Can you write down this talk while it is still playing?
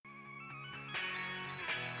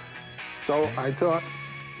So I thought,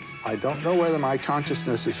 I don't know whether my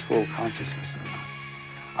consciousness is full consciousness or not.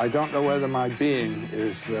 I don't know whether my being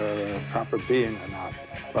is proper being or not,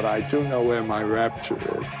 but I do know where my rapture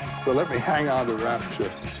is. So let me hang on to rapture,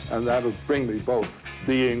 and that'll bring me both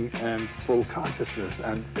being and full consciousness,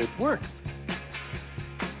 and it worked.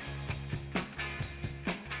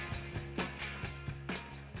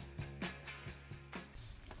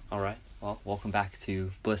 All right, well, welcome back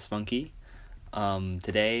to Bliss Monkey.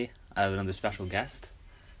 Today I have another special guest,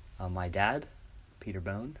 my dad, Peter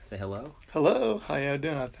Bohn. Say hello. Hello, how you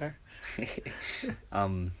doing out there?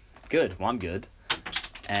 Good, well, I'm good.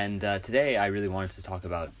 And today I really wanted to talk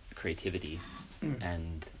about creativity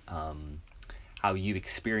and how you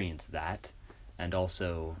experience that, and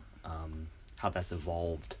also how that's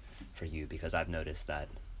evolved for you, because I've noticed that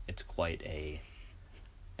it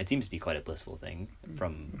seems to be quite a blissful thing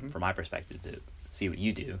from my perspective to see what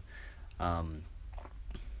you do.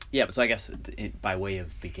 But so I guess by way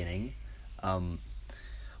of beginning,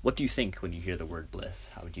 what do you think when you hear the word bliss?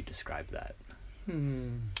 How would you describe that?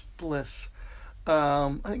 Bliss.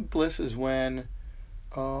 I think bliss is when,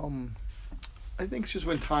 I think it's just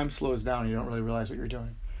when time slows down and you don't really realize what you're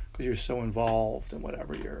doing because you're so involved in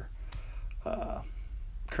whatever you're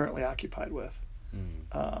currently occupied with.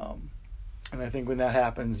 And I think when that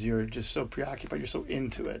happens, you're just so preoccupied, you're so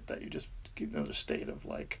into it that you just get another state of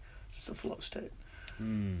like, just a flow state.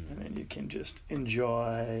 And then you can just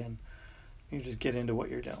enjoy and you just get into what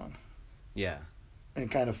you're doing. Yeah. And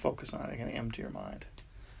kind of focus on it, kind of empty your mind.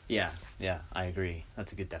 Yeah, I agree.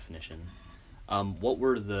 That's a good definition. What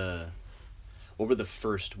were the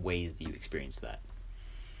first ways that you experienced that?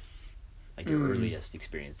 Like your earliest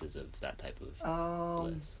experiences of that type of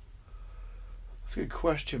bliss? That's a good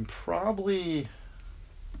question. Probably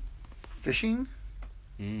fishing.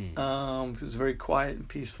 Because it's very quiet and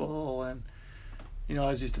peaceful, and I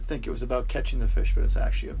always used to think it was about catching the fish, but it's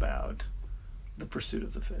actually about the pursuit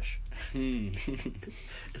of the fish.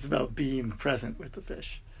 It's about being present with the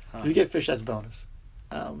fish. If you get fish, that's bonus.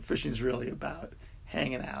 Fishing is really about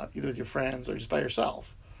hanging out, either with your friends or just by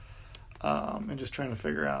yourself, and just trying to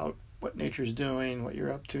figure out what nature's doing, what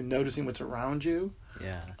you're up to, noticing what's around you.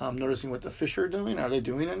 Noticing what the fish are doing. Are they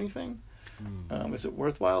doing anything? Is it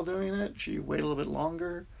worthwhile doing it? Should you wait a little bit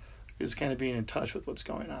longer? It's kind of being in touch with what's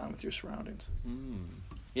going on with your surroundings.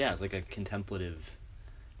 Yeah, it's like a contemplative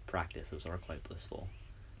practice. Those are quite blissful.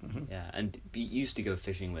 Yeah, and you used to go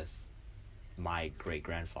fishing with my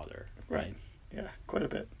great-grandfather, right? Yeah, quite a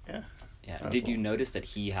bit, yeah. Did you notice that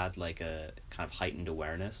he had like a kind of heightened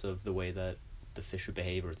awareness of the way that the fish would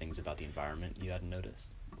behave, or things about the environment you hadn't noticed?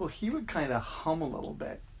 Well, he would kind of hum a little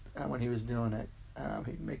bit when he was doing it.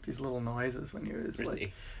 He'd make these little noises when he was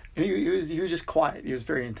really? And he was just quiet. He was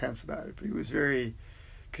very intense about it, but he was very,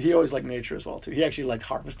 because he always liked nature as well too. He actually liked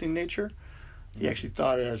harvesting nature. He actually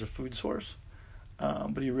thought it as a food source,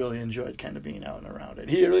 but he really enjoyed kind of being out and around it.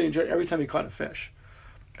 He really enjoyed every time he caught a fish.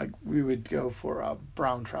 Like we would go for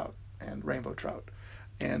brown trout and rainbow trout,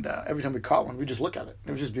 and every time we caught one, we'd just look at it.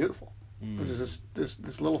 It was just beautiful. It was just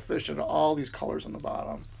this little fish had all these colors on the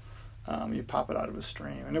bottom. You pop it out of a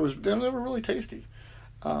stream, and they were really tasty.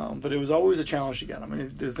 But it was always a challenge to get them. I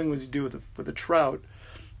mean, the thing was, you do with the trout,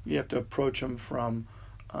 you have to approach them from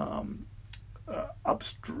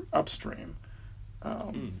upstream,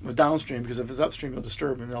 with downstream, because if it's upstream, you'll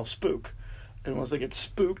disturb them and they'll spook. And once they get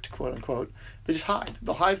spooked, quote unquote, they just hide.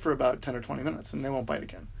 They'll hide for about 10 or 20 minutes, and they won't bite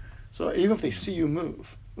again. So even if they see you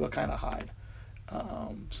move, they'll kind of hide.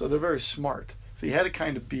 So they're very smart. So you had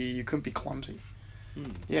to you couldn't be clumsy.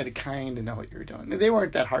 You had to kind of know what you were doing. They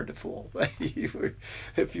weren't that hard to fool.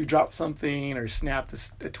 If you dropped something or snapped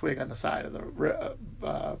a twig on the side of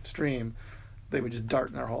the stream, they would just dart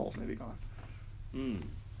in their holes and they'd be gone.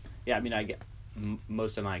 Yeah, I mean, I get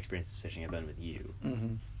most of my experiences fishing have been with you,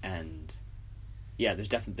 and yeah, there's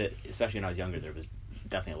definitely, especially when I was younger, there was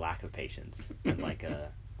definitely a lack of patience, and like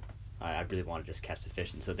I really want to just catch the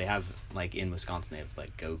fish, and so they have, like in Wisconsin, they have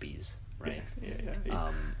like gobies, right?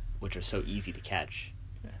 Yeah. Which are so easy to catch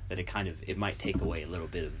that it might take away a little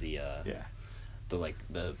bit of the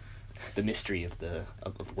mystery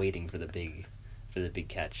of waiting for the big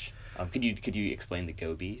catch. Could you explain the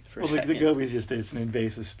goby for a second? The goby is it's an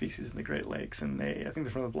invasive species in the Great Lakes, and I think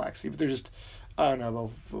they're from the Black Sea, but they're just, I don't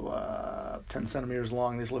know, about 10 centimeters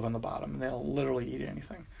long. They just live on the bottom, and they'll literally eat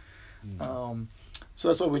anything. So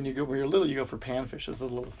that's why when you're little, you go for panfish. Those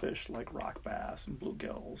little fish like rock bass and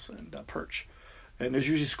bluegills and perch. And there's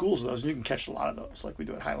usually schools of those, and you can catch a lot of those, like we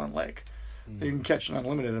do at Highland Lake. You can catch an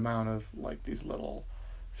unlimited amount of like these little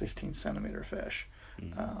 15-centimeter fish.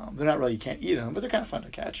 They're not really, you can't eat them, but they're kind of fun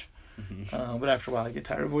to catch. But after a while, you get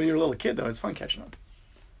tired. When you're a little kid, though, it's fun catching them.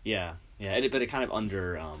 Yeah, but it kind of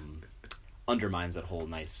undermines that whole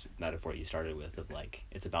nice metaphor you started with of like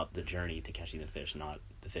it's about the journey to catching the fish, not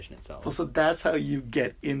the fish in itself. Well, so that's how you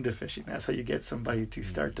get into fishing. That's how you get somebody to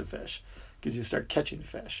start to fish, because you start catching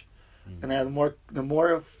fish, and then the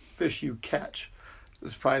more fish you catch,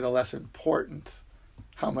 is probably the less important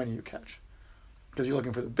how many you catch, because you're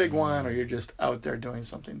looking for the big one, or you're just out there doing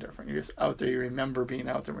something different. You're just out there. You remember being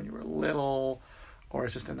out there when you were little, or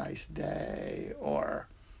it's just a nice day, or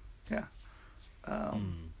yeah.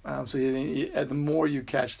 So the more you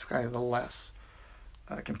catch, kind of the less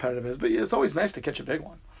competitive it is. But it's always nice to catch a big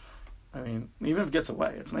one. I mean, even if it gets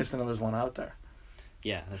away, it's nice to know there's one out there.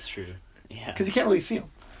 Yeah, that's true. Yeah, because you can't really see them.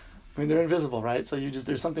 I mean, they're invisible, right? So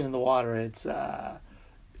there's something in the water. It's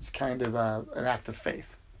kind of an act of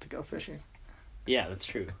faith to go fishing. Yeah, that's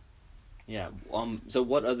true. Yeah. So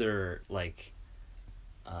what other like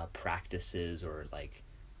practices or like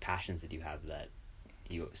passions did you have that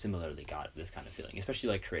you similarly got this kind of feeling, especially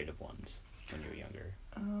like creative ones when you were younger?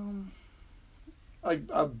 I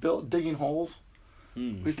built digging holes.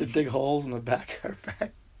 We used to dig holes in the back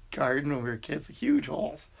garden when we were kids. Huge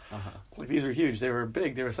holes. Like these were huge. They were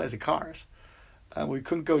big. They were the size of cars. We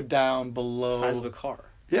couldn't go down below. Size of a car.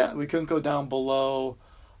 Yeah, we couldn't go down below.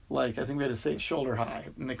 Like I think we had to say shoulder high,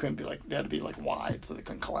 and they couldn't be like they had to be like wide so they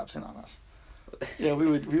couldn't collapse in on us. Yeah, we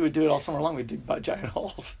would do it all summer long. We'd dig giant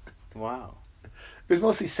holes. Wow. It was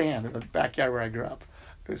mostly sand in the backyard where I grew up.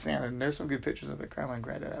 It was sand, and there's some good pictures of it. Grandma and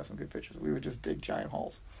Granddad have some good pictures. We would just dig giant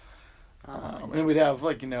holes. And then we'd have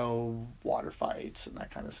like water fights and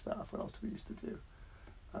that kind of stuff. What else did we used to do?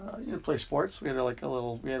 Play sports. We had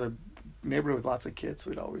a neighborhood with lots of kids.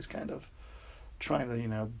 So we'd always kind of trying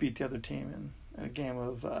to beat the other team in a game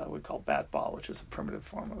of what we call bat ball, which is a primitive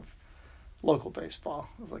form of local baseball.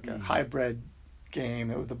 It was like a hybrid game.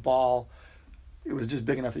 It was the ball. It was just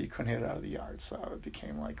big enough that you couldn't hit it out of the yard. So it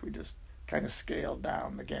became like we just kind of scaled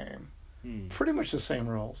down the game. Pretty much the same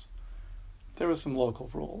rules. There were some local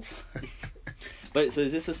rules. But so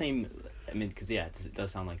is this the same? I mean, because it does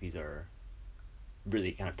sound like these are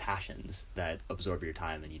really kind of passions that absorb your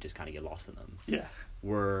time and you just kind of get lost in them. Yeah.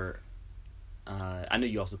 I know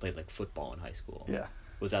you also played like football in high school. Yeah.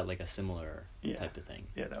 Was that like a similar type of thing?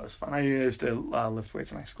 Yeah, that was fun. I used to lift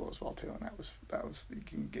weights in high school as well too, and that was you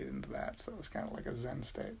can get into that. So it was kind of like a Zen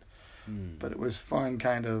state. But it was fun.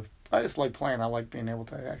 Kind of. I just like playing. I like being able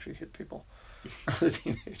to actually hit people. As a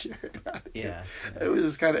teenager. Yeah. It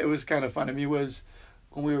was kind of fun. I mean, it was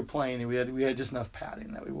when we were playing. We had just enough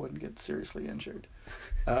padding that we wouldn't get seriously injured.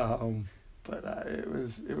 But it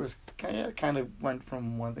was kind of went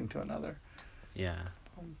from one thing to another. Yeah.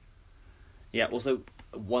 Yeah. Well, so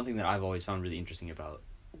one thing that I've always found really interesting about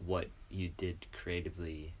what you did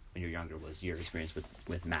creatively when you were younger was your experience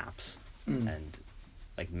with maps and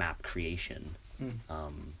like map creation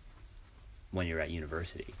when you were at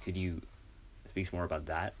university. Could you speak more about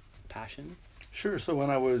that passion? Sure. So when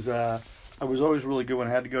I was always really good when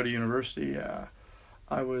I had to go to university.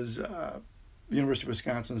 University of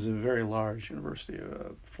Wisconsin is a very large university,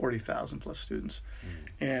 40,000 plus students,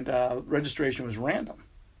 and registration was random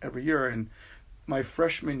every year. And my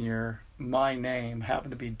freshman year, my name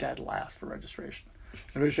happened to be dead last for registration.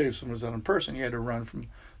 And registration was done in person. You had to run from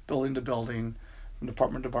building to building, from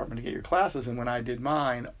department to department to get your classes. And when I did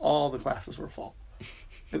mine, all the classes were full.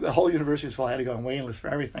 The whole university was full. I had to go on waiting list for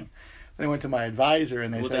everything. Then I went to my advisor,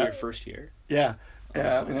 and they said, "Was that your first year?" Yeah.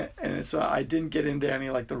 And so I didn't get into any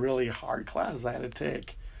like the really hard classes. I had to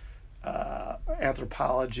take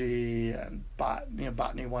anthropology and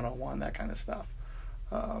botany 101, that kind of stuff,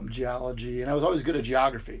 geology, and I was always good at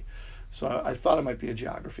geography. So I thought I might be a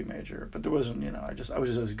geography major, but there wasn't. I was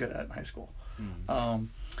just as good at it in high school.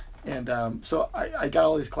 So I got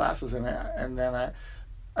all these classes, and then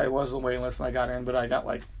I was on the waiting list, and I got in, but I got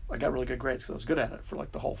really good grades because I was good at it for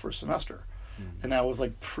like the whole first semester. And I was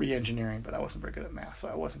like pre-engineering, but I wasn't very good at math, so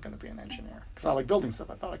I wasn't going to be an engineer. Because I like building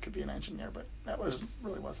stuff. I thought I could be an engineer, but that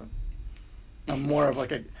really wasn't. I'm more of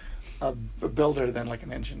like a builder than like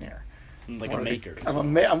an engineer. Like a maker.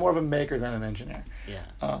 I'm more of a maker than an engineer. Yeah.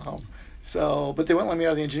 But they wouldn't let me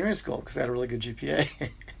out of the engineering school because I had a really good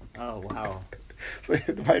GPA. Oh, wow. So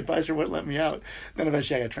my advisor wouldn't let me out. Then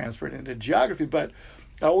eventually I got transferred into geography, but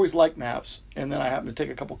I always liked maps, and then I happened to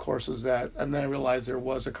take a couple courses and then I realized there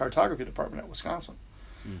was a cartography department at Wisconsin.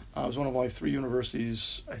 It was one of only 3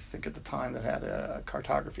 universities, I think, at the time that had a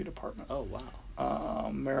cartography department. Oh,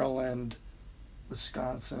 wow. Maryland,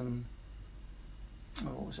 Wisconsin.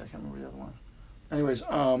 What was that? I can't remember the other one. Anyways,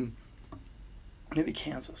 maybe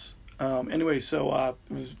Kansas. So it was a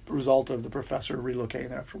result of the professor relocating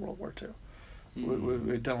there after World War II.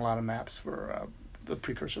 We'd done a lot of maps for the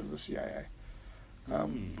precursor to the CIA.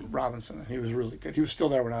 Robinson. He was really good. He was still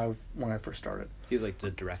there when I first started. He was like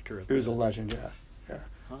the director of. He was a legend. Yeah.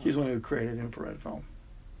 Huh. He's the one who created infrared film.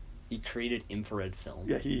 He created infrared film.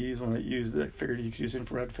 Yeah, he's the one that figured you could use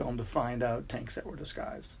infrared film to find out tanks that were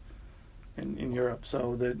disguised in Europe.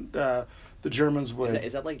 So the Germans would.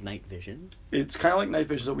 Is that like night vision? It's kind of like night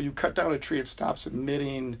vision. So when you cut down a tree, it stops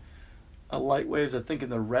emitting light waves. I think in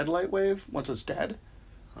the red light wave, once it's dead,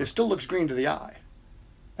 it still looks green to the eye.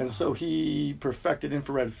 And so he perfected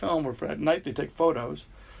infrared film, where at night they take photos,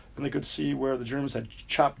 and they could see where the Germans had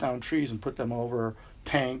chopped down trees and put them over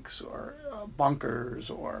tanks or bunkers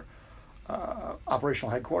or operational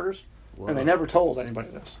headquarters. Whoa. And they never told anybody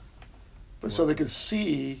this. But so they could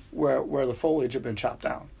see where the foliage had been chopped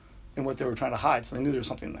down and what they were trying to hide, so they knew there was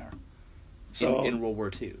something there. So in World War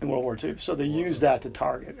II. In World War II. So they used that to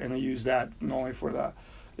target, and they used that not only for the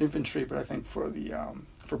infantry, but I think for the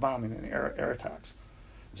for bombing and air attacks.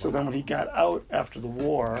 So then when he got out after the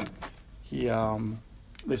war,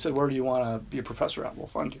 they said, where do you want to be a professor at? We'll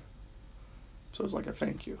fund you. So it was like a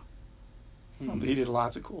thank you. But he did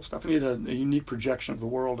lots of cool stuff. And he did a unique projection of the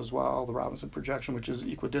world as well, the Robinson projection, which is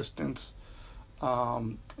equidistance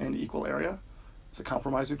and equal area. It's a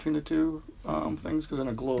compromise between the two things, because in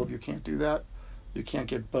a globe you can't do that. You can't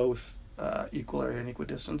get both equal area and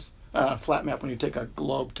equidistance. A flat map, when you take a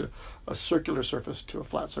globe to a circular surface to a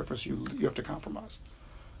flat surface, you have to compromise.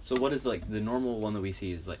 So what is like the normal one that we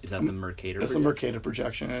see is that the Mercator? It's the Mercator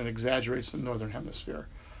projection, and it exaggerates the northern hemisphere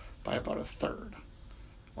by about a third.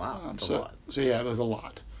 Wow, that's a lot. So yeah, there's a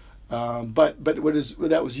lot. But what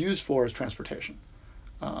that was used for is transportation,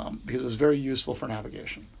 because it was very useful for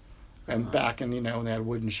navigation. And back in, when they had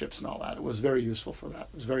wooden ships and all that, it was very useful for that.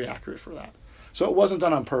 It was very accurate for that. So it wasn't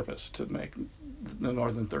done on purpose to make the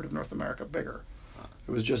northern third of North America bigger.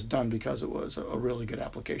 It was just done because it was a really good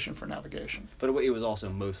application for navigation. But it was also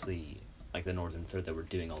mostly like the northern third that were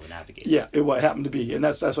doing all the navigating. Yeah, it happened to be, and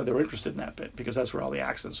that's why they were interested in that bit, because that's where all the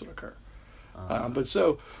accidents would occur. And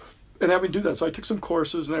having to do that, so I took some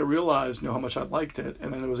courses, and I realized how much I liked it,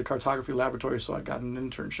 and then there was a cartography laboratory, so I got an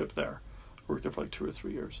internship there. I worked there for like 2 or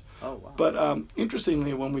 3 years. Oh, wow. But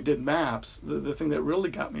interestingly, when we did maps, the thing that really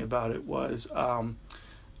got me about it was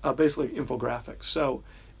basically infographics. So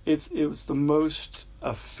it was the most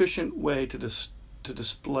efficient way to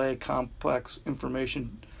display complex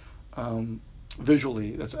information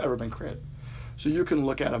visually that's ever been created. So you can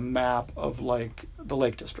look at a map of like the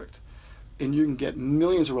Lake District, and you can get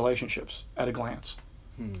millions of relationships at a glance.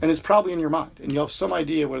 And it's probably in your mind, and you'll have some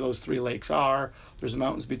idea where those 3 lakes are. There's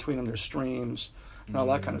mountains between them, there's streams, and all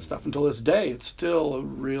that kind of stuff. Until this day, it's still a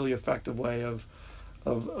really effective way of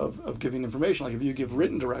giving information. Like if you give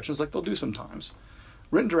written directions, like they'll do sometimes,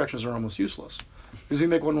 written directions are almost useless, because if you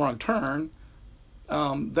make one wrong turn,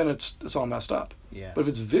 then it's all messed up. Yeah. But if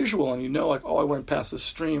it's visual, and I went past this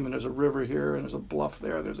stream, and there's a river here, and there's a bluff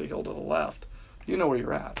there, and there's a hill to the left, you know where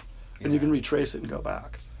you're at, and you can retrace it and go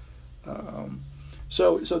back.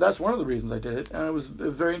 So that's one of the reasons I did it, and it was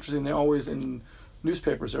very interesting. They always, in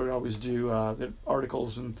newspapers, they would always do the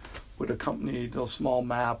articles and would accompany the small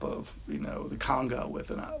map of the Congo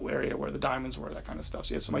with an area where the diamonds were, that kind of stuff.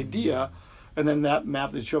 So you had some idea, and then that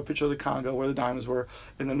map, they'd show a picture of the Congo where the diamonds were,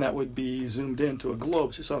 and then that would be zoomed into a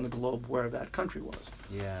globe, so you saw on the globe where that country was.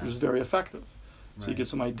 Yeah. Which was very effective. So you get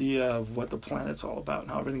some idea of what the planet's all about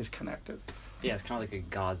and how everything's connected. Yeah, it's kind of like a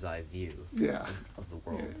God's eye view of the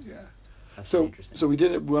world. Yeah. That's interesting. So we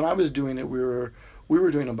did it. When I was doing it, we were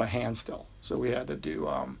doing it by hand still. So we had to do.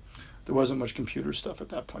 There wasn't much computer stuff at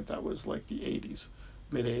that point. That was like the '80s,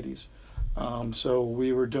 mid '80s. So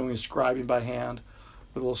we were doing scribing by hand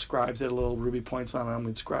with little scribes. They had little ruby points on them.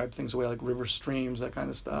 We'd scribe things away like river streams, that kind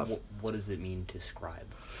of stuff. What does it mean to scribe?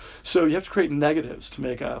 So you have to create negatives to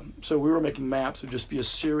make a. So we were making maps. It would just be a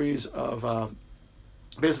series of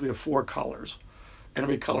basically of 4 colors. And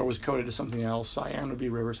every color was coded to something else. Cyan would be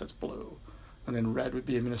rivers, that's blue. And then red would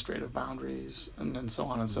be administrative boundaries, and then so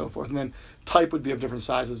on and so forth. And then type would be of different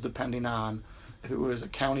sizes depending on if it was a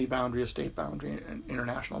county boundary, a state boundary, an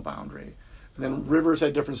international boundary. And then rivers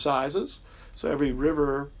had different sizes. So every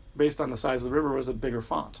river, based on the size of the river, was a bigger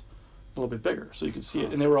font, a little bit bigger, so you could see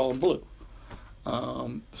it. And they were all in blue.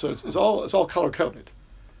 So it's all color-coded.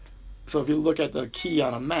 So if you look at the key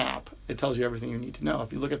on a map, it tells you everything you need to know.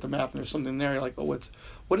 If you look at the map and there's something there, you're like, oh,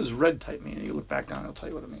 what does red type mean? And you look back down, it'll tell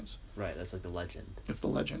you what it means. Right, that's like the legend. It's the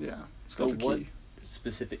legend, yeah. It's So called the what key.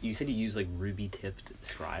 specific? You said you used like ruby-tipped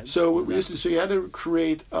scribes. So so you had to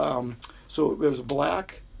create. So there was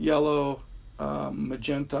black, yellow,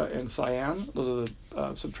 magenta, and cyan. Those are the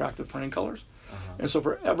subtractive printing colors. And so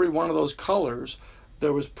for every one of those colors,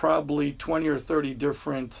 there was probably 20 or 30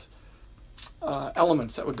 different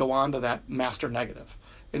elements that would go onto that master negative.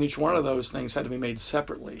 And each one of those things had to be made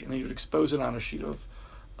separately. And then you would expose it on a sheet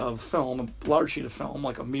of film, a large sheet of film,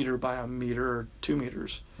 like 1 meter by 1 meter or 2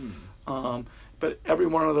 meters. But every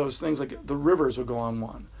one of those things, like the rivers would go on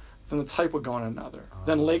one, then the type would go on another,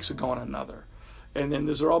 then lakes would go on another. And then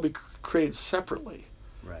those would all be created separately.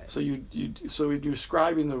 Right. So so when you're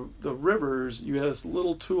describing the rivers, you had this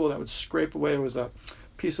little tool that would scrape away. It was a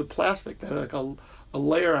piece of plastic that had like a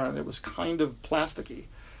layer on it that was kind of plasticky.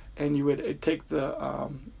 And you would take the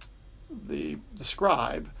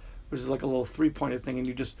scribe, which is like a little 3-pointed thing, and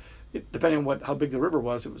you just, depending on how big the river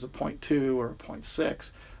was, it was a 0.2 or a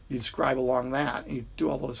 0.6. You'd scribe along that, and you do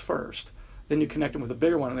all those first. Then you connect them with a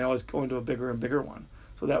bigger one, and they always go into a bigger and bigger one.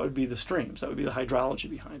 So that would be the streams. That would be the hydrology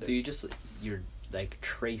behind it. So you're like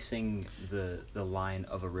tracing the line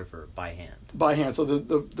of a river by hand. By hand. So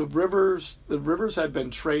the rivers had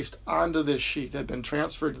been traced onto this sheet, had been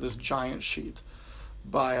transferred to this giant sheet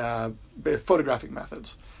by photographic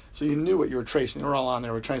methods. So you knew what you were tracing. They were all on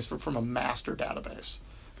there. Were transferred from a master database,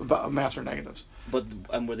 master negatives. But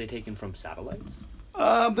were they taken from satellites?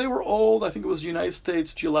 They were old. I think it was the United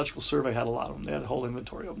States Geological Survey had a lot of them. They had a whole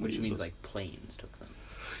inventory of them. Which means like planes took them.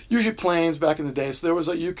 Usually planes back in the day. So there was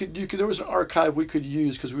there was an archive we could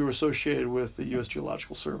use because we were associated with the U.S.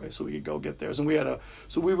 Geological Survey, so we could go get theirs. And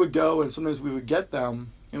we would go, and sometimes we would get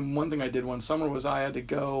them. And one thing I did one summer was I had to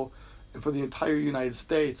go, and for the entire United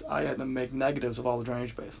States, I had to make negatives of all the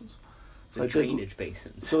drainage basins. So drainage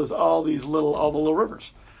basins. So there's all the little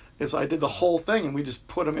rivers. And so I did the whole thing, and we just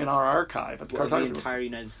put them in our archive at the cartography. The entire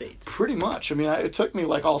United States? Pretty much. I mean, it took me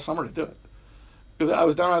like all summer to do it. Because I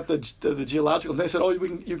was down at the geological, and they said,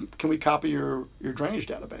 can we copy your drainage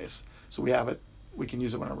database? So we have it. We can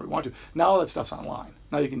use it whenever we want to. Now all that stuff's online.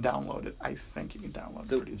 Now you can download it. I think you can download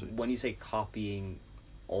it pretty easily. When you say copying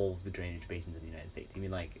all of the drainage basins in the United States, you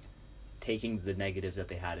mean like taking the negatives that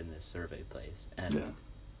they had in this survey place and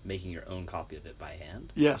making your own copy of it by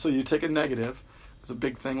hand? Yeah, so you take a negative. It's a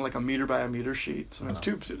big thing, like 1 meter by 1 meter sheet. Sometimes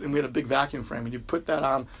tubes, and we had a big vacuum frame, and you put that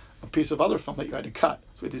on a piece of other film that you had to cut.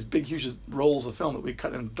 So we had these big, huge rolls of film that we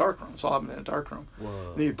cut in a darkroom. So all of them in a darkroom.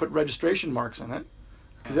 And then you put registration marks in it,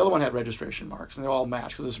 because the other one had registration marks, and they all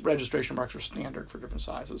matched, because the registration marks were standard for different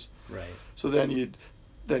sizes. Right. So then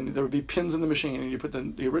there would be pins in the machine, and you put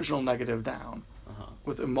the original negative down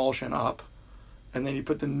with emulsion up, and then you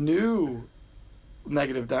put the new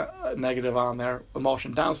negative on there,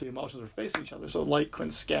 emulsion down, so the emulsions were facing each other, so light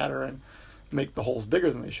couldn't scatter and make the holes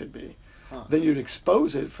bigger than they should be. Then you'd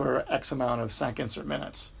expose it for X amount of seconds or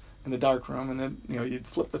minutes in the dark room, and then you'd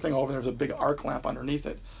flip the thing over, and there was a big arc lamp underneath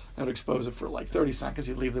it, and would expose it for like 30 seconds.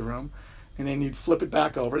 You'd leave the room, and then you'd flip it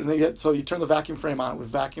back over, and then so you turn the vacuum frame on, it would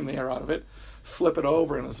vacuum the air out of it, flip it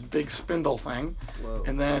over in this big spindle thing,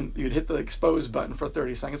 and then you'd hit the expose button for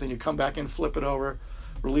 30 seconds, and you'd come back in, flip it over,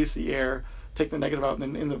 release the air, take the negative out, and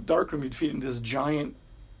then in the dark room you'd feed it into this giant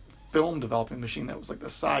film developing machine that was like the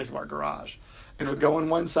size of our garage, and it would go on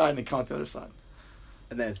one side and it'd come out the other side,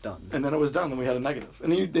 and then it's done. And then it was done. Then we had a negative,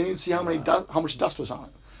 and then you'd see how much dust was on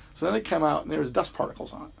it. So then it came out, and there was dust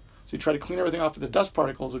particles on it. So you try to clean everything off, but the dust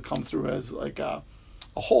particles would come through as like a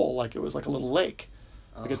hole, like it was like a little lake,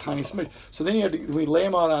 like a tiny smidge. So then we lay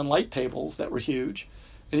them out on light tables that were huge,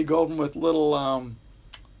 and you go over them with little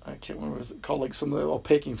I can't remember what it was called, like some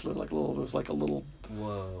opaquing fluid, it was like a little.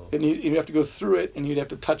 Whoa. And you'd have to go through it, and you'd have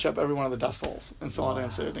to touch up every one of the dust holes and fill it in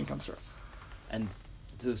so it didn't come through. And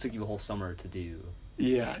so this took you a whole summer to do?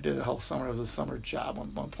 Yeah, I did it a whole summer. It was a summer job at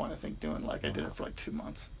one point, I think, doing I did it for like 2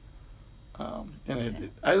 months. I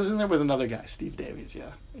was in there with another guy, Steve Davies.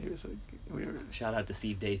 Yeah, he was. Shout out to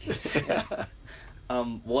Steve Davies.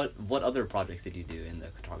 What other projects did you do in the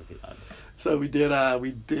cartography lab? So we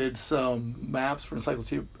did some maps for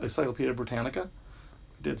Encyclopedia Britannica.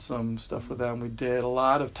 We did some stuff for them. We did a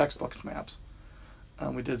lot of textbook maps.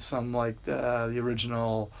 We did some like the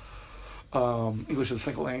original English as a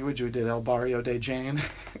Single Language. We did El Barrio de Jane.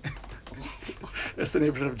 That's the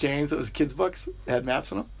neighborhood of Jane's. It was kids' books. It had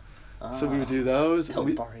maps in them. So we would do those. El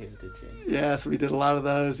Barrio de Jane. Yeah, so we did a lot of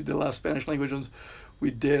those. We did a lot of Spanish language ones. We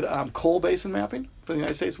did coal basin mapping for the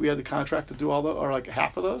United States. We had the contract to do all those, or like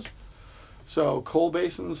half of those. So coal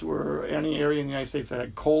basins were any area in the United States that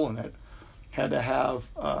had coal in it had to have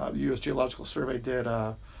U.S. Geological Survey did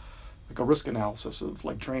like a risk analysis of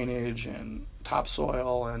like drainage and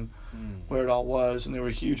topsoil and where it all was. And there were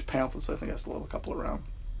huge pamphlets. I think I still have a couple around.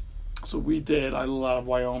 So I did a lot of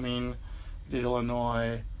Wyoming. We did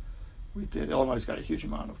Illinois. Illinois got a huge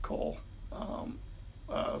amount of coal.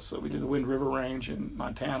 So we did the Wind River Range in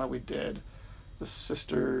Montana. We did the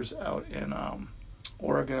Sisters out in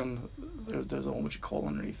Oregon. There's a whole bunch of coal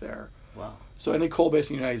underneath there. Wow. So any coal base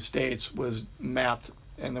in the United States was mapped,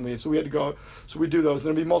 and then we had to go. So we do those.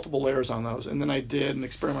 There'd be multiple layers on those, and then I did an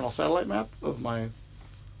experimental satellite map of my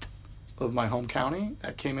home county.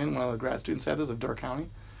 That came in. One of the grad students had this of Door County.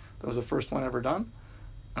 That was the first one ever done.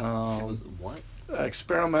 It was what?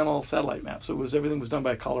 Experimental satellite map. So everything was done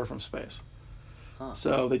by color from space. Huh.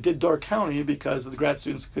 So they did Door County because the grad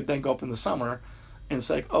students could then go up in the summer and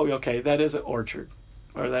say, oh, okay, that is an orchard,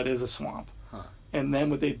 or that is a swamp. Huh. And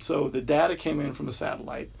then so the data came in from the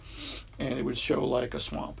satellite, and it would show like a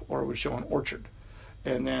swamp, or it would show an orchard.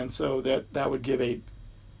 And then so that would give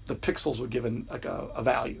the pixels would give a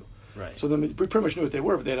value. Right. So then we pretty much knew what they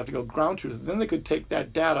were, but they'd have to go ground truth. Then they could take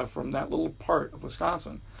that data from that little part of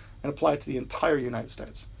Wisconsin and apply it to the entire United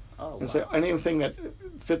States. Oh, and say anything that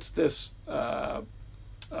fits this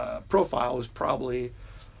profile is probably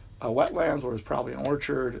a wetlands or is probably an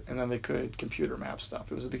orchard, and then they could computer map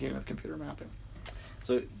stuff. It was the beginning of computer mapping.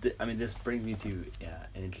 So, this brings me to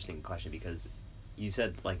an interesting question, because you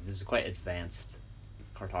said, like, this is quite advanced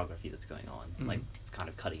cartography that's going on, Mm-hmm. like, kind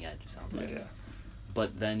of cutting edge, it sounds like. Yeah.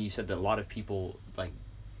 But then you said that a lot of people, like,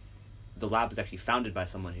 the lab was actually founded by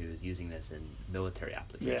someone who was using this in military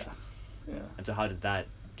applications. Yeah. And so how did that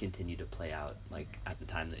continue to play out, like, at the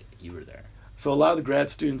time that you were there? So a lot of the grad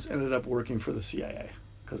students ended up working for the CIA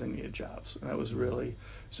because they needed jobs. And that was really...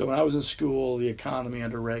 So when I was in school, the economy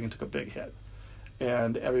under Reagan took a big hit.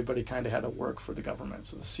 And everybody kind of had to work for the government.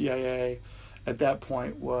 So the CIA, at that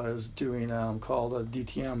point, was doing called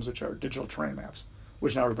DTMs, which are digital terrain maps,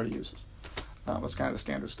 which now everybody uses. That's kind of the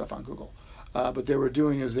standard stuff on Google. But they were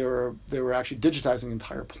doing is they were actually digitizing the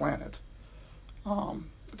entire planet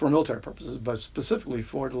for military purposes, but specifically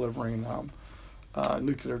for delivering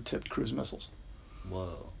nuclear-tipped cruise missiles.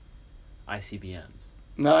 Whoa. ICBMs.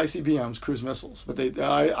 Not ICBMs, cruise missiles. But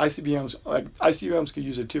ICBMs could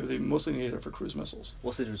use it too, but they mostly needed it for cruise missiles.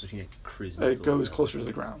 What's the difference between a cruise missile? It goes closer to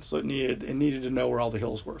the ground, so it needed to know where all the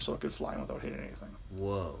hills were, so it could fly without hitting anything.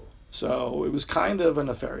 Whoa. So it was kind of a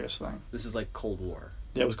nefarious thing. This is like Cold War.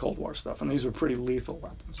 Yeah, it was Cold War stuff, and these were pretty lethal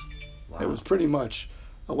weapons. Wow. It was pretty much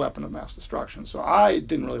a weapon of mass destruction. So I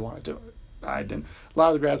didn't really want to do it. I didn't. A lot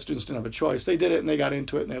of the grad students didn't have a choice. They did it, and they got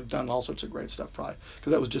into it, and they've done all sorts of great stuff, probably,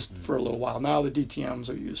 because that was just for a little while. Now the DTMs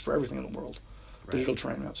are used for everything in the world. Right. Digital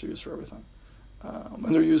terrain maps are used for everything. And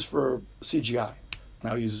they're used for CGI.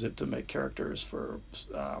 Now uses it to make characters for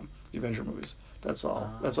the Avenger movies. That's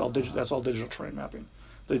all. That's all digital terrain mapping.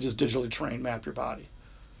 They just digitally terrain map your body.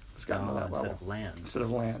 It's gotten to that level. Instead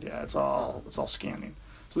of land, yeah. It's all scanning.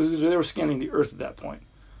 So they were scanning the Earth at that point.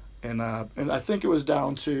 And I think it was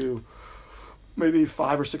down to maybe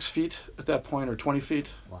 5 or 6 feet at that point, or 20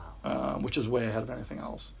 feet. Wow. Which is way ahead of anything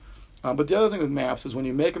else. But the other thing with maps is when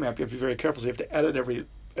you make a map, you have to be very careful. So you have to edit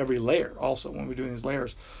every layer. Also, when we're doing these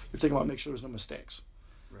layers, you have to think about make sure there's no mistakes.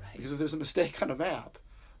 Right. Because if there's a mistake on a map,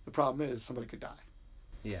 the problem is somebody could die.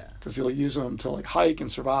 Yeah. Because people use them to like hike and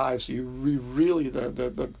survive. So you really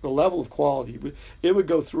the level of quality, it would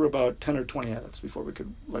go through about 10 or 20 edits before we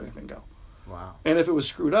could let anything go. Wow. And if it was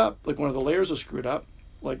screwed up, like one of the layers was screwed up,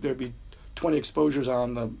 like there'd be 20 exposures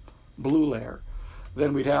on the blue layer,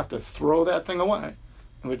 then we'd have to throw that thing away, and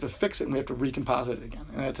we have to fix it, and we have to recomposite it again.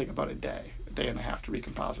 And that'd take about a day and a half to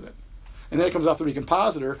recomposite it. And then it comes off the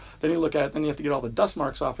recompositor, then you look at it, then you have to get all the dust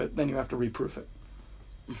marks off it, then you have to reproof it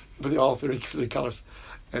with all three colors.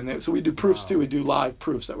 And then, so we do proofs too. We do live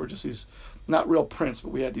proofs that were just these, not real prints,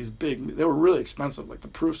 but we had these big, they were really expensive. Like the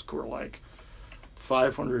proofs were like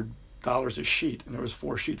 $500 a sheet, and there was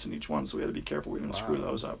 4 sheets in each one, so we had to be careful we didn't screw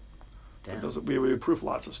those up. We would proof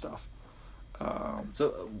lots of stuff.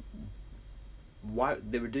 Why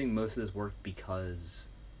they were doing most of this work because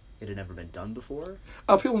it had never been done before?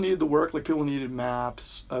 People needed the work. Like people needed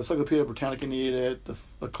maps. Encyclopedia Britannica needed it.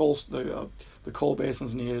 The coal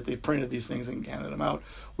basins needed it. They printed these things and handed them out.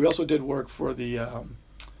 We also did work for the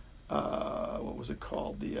what was it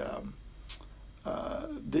called? The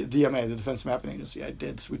DMA, the Defense Mapping Agency.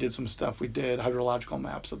 We did some stuff. We did hydrological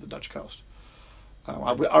maps of the Dutch coast.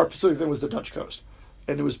 Our specific thing was the Dutch coast,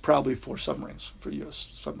 and it was probably for submarines, for U.S.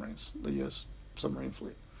 submarines, the U.S. submarine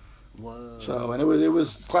fleet. Whoa. So, and it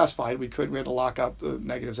was classified. We had to lock up the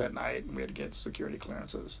negatives at night, and we had to get security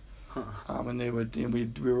clearances. Huh. And we were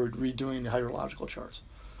redoing the hydrological charts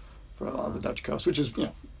for the Dutch coast, which is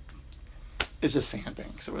it's just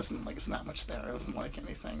sandbanks. So it's not much there. It wasn't like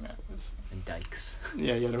anything that was. And dikes.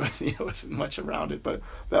 Yeah. There wasn't much around it, but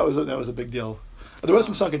that was a big deal. There was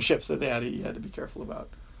some sunken ships that you had to be careful about,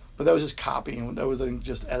 but that was just copying. That was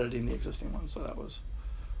just editing the existing ones. So that was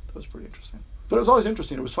pretty interesting. But it was always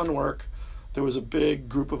interesting. It was fun work. There was a big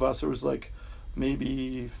group of us. There was like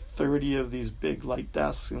maybe 30 of these big light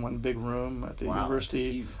desks in one big room at the Wow,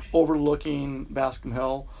 university, that's huge. overlooking Bascom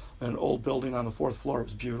Hill, an old building on the 4th floor. It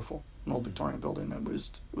was beautiful, an old Victorian building. It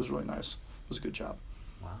was really nice. It was a good job.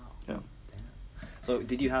 Wow. Yeah. Damn. So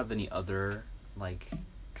did you have any other like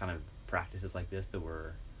kind of practices like this that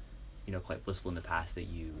were, quite blissful in the past that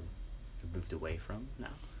you moved away from now?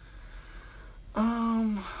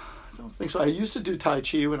 I don't think so. I used to do Tai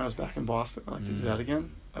Chi when I was back in Boston. I'd like to do that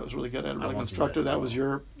again. I was really good at it. Like an instructor. That was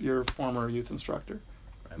your former youth instructor.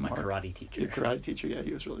 Right, my karate teacher. Your karate teacher, yeah,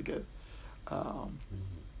 he was really good.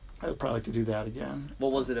 I'd probably like to do that again.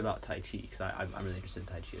 What was it about Tai Chi? Because I'm really interested in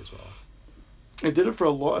Tai Chi as well. I did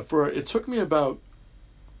it it took me about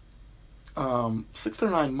 6 or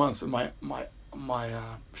 9 months, and my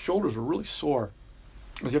shoulders were really sore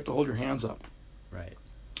because you have to hold your hands up. Right.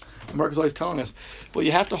 Mark was always telling us, well,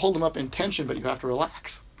 you have to hold them up in tension, but you have to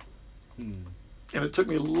relax. And it took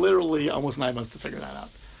me literally almost 9 months to figure that out,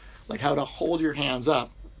 like how to hold your hands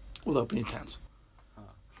up without being tense.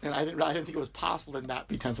 And I didn't think it was possible to not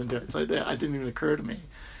be tense and do it. So it didn't even occur to me.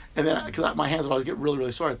 And then because my hands would always get really,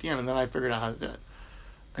 really sore at the end, and then I figured out how to do it.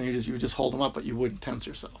 And you would just hold them up, but you wouldn't tense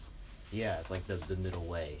yourself. Yeah, it's like the middle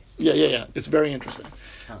way. Yeah. It's very interesting.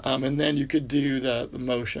 And then you could do the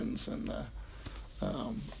motions and the.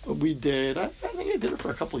 We did. I think I did it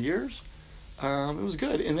for a couple of years. It was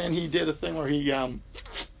good. And then he did a thing where we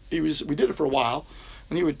did it for a while,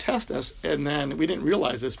 and he would test us. And then we didn't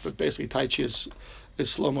realize this, but basically Tai Chi is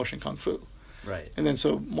slow motion kung fu. Right. And then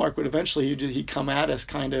so Mark would eventually he'd come at us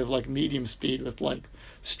kind of like medium speed with like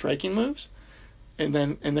striking moves, and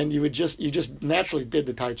then you just naturally did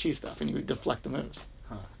the Tai Chi stuff, and you would deflect the moves.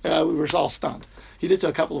 We were all stunned. He did to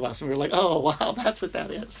a couple of us, and we were like, "Oh wow, that's what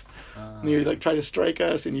that is." And he would like try to strike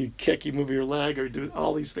us, and you kick, you move your leg, or do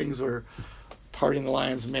all these things where parting the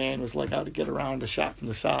lion's mane was like how to get around a shot from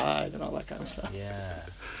the side and all that kind of stuff. Yeah.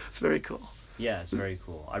 It's very cool. Yeah, it's very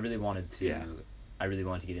cool. I really wanted to. Yeah. I really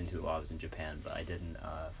wanted to get into it while I was in Japan, but I didn't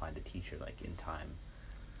find a teacher like in time.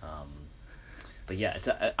 But yeah,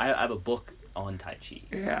 I have a book on Tai Chi.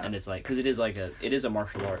 Yeah. And it's like, because it is a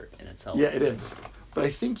martial art in itself. Yeah, it is. But I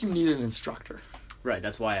think you need an instructor. Right.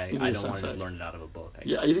 That's why I don't want to sensei. just learn it out of a book.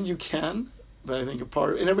 I think you can, but I think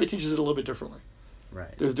and everybody teaches it a little bit differently.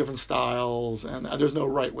 Right. There's different styles, and there's no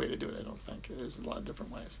right way to do it, I don't think. There's a lot of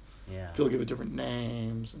different ways. Yeah. People give it different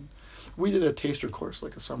names. And we did a taster course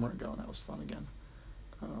like a summer ago, and that was fun again.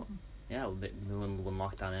 Yeah, when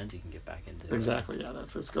lockdown ends, you can get back into Exactly, yeah.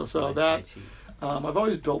 Let's go. So nice that, Tai Chi. I've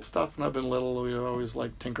always built stuff. When I've been little, we would always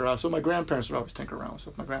like tinker around. So my grandparents would always tinker around with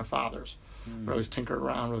stuff. My grandfathers would always tinker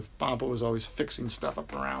around with. Bampa was always fixing stuff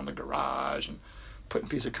up around the garage and putting a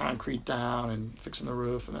piece of concrete down and fixing the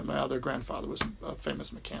roof. And then my other grandfather was a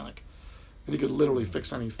famous mechanic, and he could literally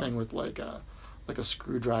fix anything with like a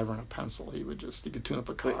screwdriver and a pencil. He could tune up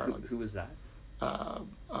a car. Wait, who was that?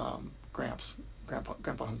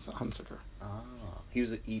 Grandpa Hunsaker. Oh, he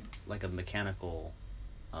was like a mechanical,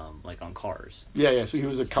 like on cars. Yeah. So he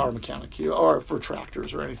was a car mechanic, or for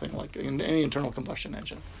tractors or anything like any internal combustion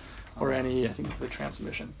engine, or any, I think, the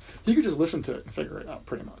transmission. He could just listen to it and figure it out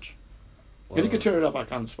pretty much. Whoa. And he could turn it up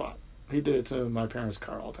like on the spot. He did it to my parents'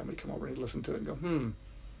 car all the time. He'd come over and he'd listen to it and go,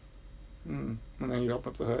 and then he'd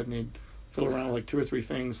open up the hood and he'd fiddle around with like 2 or 3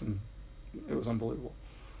 things, and it was unbelievable.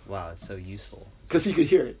 Wow, it's so useful. Because he could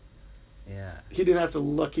hear it. Yeah. He didn't have to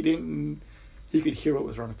look. He could hear what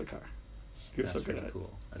was wrong with the car. He was That's so good really at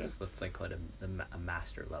cool. it. That's like quite a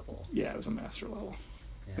master level. Yeah, it was a master level.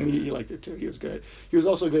 Yeah. And he liked it too. He was good. He was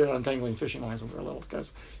also good at untangling fishing lines when we were little,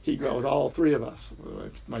 because he grew up with all 3 of us,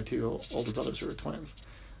 my 2 older brothers who were twins.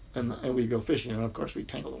 And we'd go fishing, and of course we'd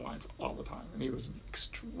tangle the lines all the time. And he was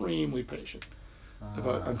extremely patient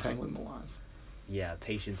about untangling the lines. Yeah,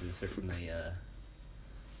 patience is certainly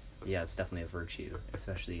it's definitely a virtue,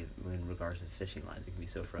 especially in regards to fishing lines. It can be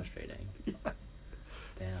so frustrating. Yeah.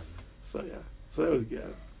 Damn. So that was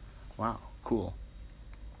good. Wow, cool.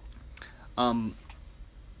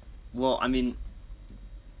 Well, I mean,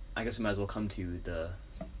 I guess we might as well come to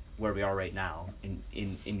where we are right now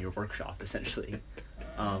in your workshop, essentially.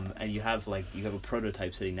 And you have a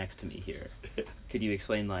prototype sitting next to me here. Could you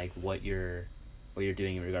explain like what you're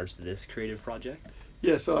doing in regards to this creative project?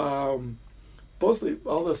 Yeah, so mostly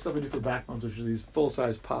all the stuff I do for backbones, which are these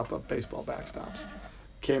full-size pop-up baseball backstops,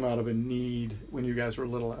 came out of a need when you guys were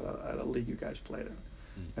little at a league you guys played in.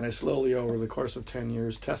 And I slowly, over the course of 10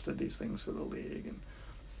 years, tested these things for the league. And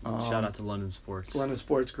shout out to London Sports. London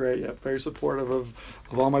Sports, great. Yeah, very supportive of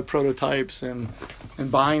all my prototypes and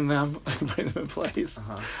buying them, putting them in place.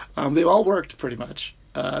 They all worked pretty much.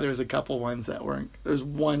 There was a couple ones that weren't. There's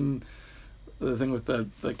one The thing with the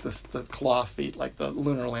claw feet, like the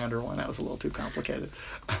lunar lander one, that was a little too complicated.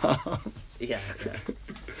 Yeah.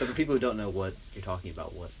 So for people who don't know what you're talking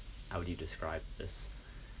about, how would you describe this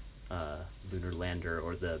lunar lander,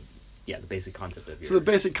 or the basic concept of your... So the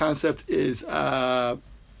basic concept is when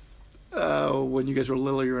you guys were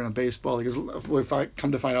little, you were in a baseball league. We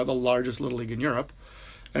come to find out the largest little league in Europe,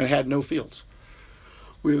 and it had no fields.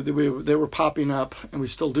 They were popping up, and we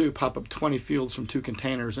still do pop up 20 fields from 2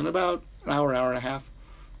 containers in about an hour and a half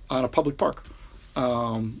on a public park.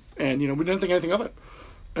 And we didn't think anything of it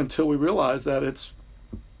until we realized that it's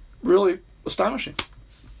really astonishing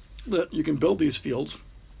that you can build these fields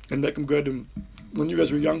and make them good. And when you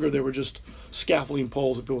guys were younger, they were just scaffolding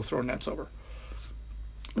poles that people would throw nets over,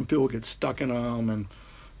 and people would get stuck in them, and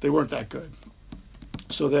they weren't that good.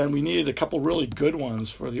 So then we needed a couple really good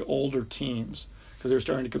ones for the older teams, because they were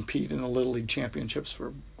starting to compete in the Little League Championships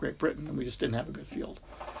for Great Britain, and we just didn't have a good field.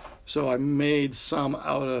 So I made some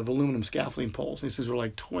out of aluminum scaffolding poles. These things were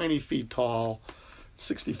like 20 feet tall,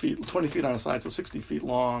 20 feet on a side, so 60 feet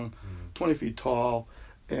long, 20 feet tall,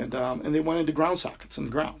 and they went into ground sockets in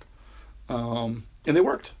the ground. And they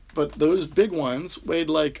worked. But those big ones weighed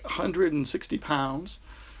like 160 pounds,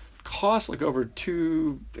 cost like over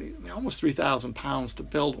almost 3,000 pounds to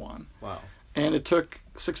build one. Wow. And it took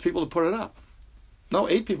 6 people to put it up. No,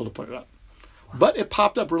 8 people to put it up. Wow. But it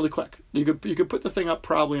popped up really quick. You could put the thing up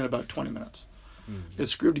probably in about 20 minutes. Mm-hmm. It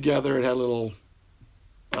screwed together. It had little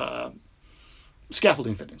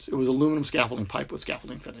scaffolding fittings. It was aluminum scaffolding pipe with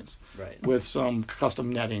scaffolding fittings, right, with some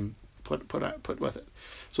custom netting put with it.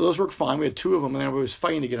 So those worked fine. We had 2 of them, and everybody was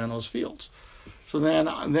fighting to get on those fields. So then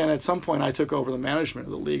at some point I took over the management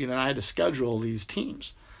of the league, and then I had to schedule these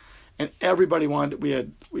teams. And everybody wanted. We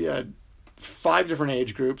had 5 different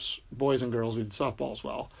age groups, boys and girls. We did softball as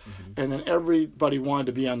well. Mm-hmm. And then everybody wanted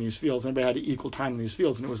to be on these fields. Everybody had equal time on these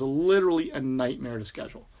fields, and it was literally a nightmare to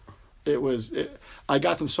schedule. I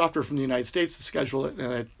got some software from the United States to schedule it,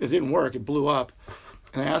 and it didn't work. It blew up.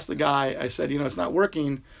 And I asked the guy, I said, it's not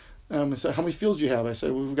working. I said, how many fields do you have? I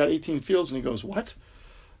said, well, we've got 18 fields. And he goes, what?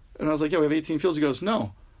 And I was like, yeah, we have 18 fields. He goes,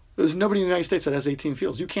 no. There's nobody in the United States that has 18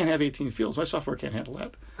 fields. You can't have 18 fields. My software can't handle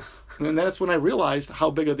that. And that's when I realized how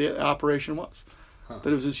big of the operation was. That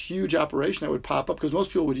it was this huge operation that would pop up, because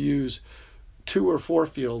most people would use 2 or 4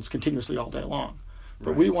 fields continuously all day long.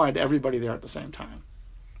 But we wanted everybody there at the same time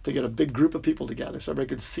to get a big group of people together so everybody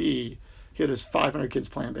could see. Here, there's 500 kids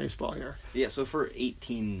playing baseball here. Yeah, so for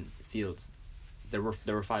 18 fields, there were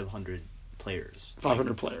 500 players.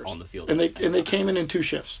 500 players on the field, and they came in 2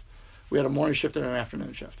 shifts. We had a morning shift and an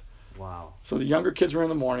afternoon shift. Wow. So the younger kids were in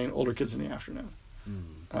the morning, older kids in the afternoon.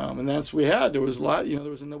 And that's what we had. There was a lot, there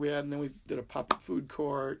was, and then we did a pop-up food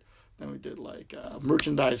court. Then we did like a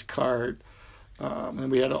merchandise cart.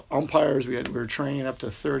 And we had umpires. We were training up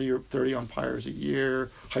to 30 umpires a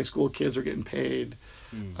year. High school kids are getting paid.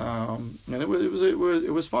 And it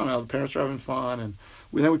was fun. The parents were having fun. And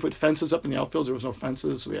then we put fences up in the outfields. There was no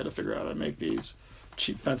fences, so we had to figure out how to make these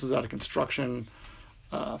cheap fences out of construction,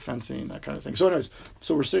 fencing, that kind of thing. So anyways,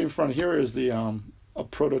 we're sitting in front. Here is a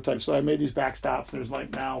prototype. So I made these backstops. There's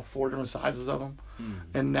like now 4 different sizes of them.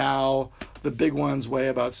 And now the big ones weigh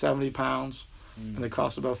about 70 pounds. And they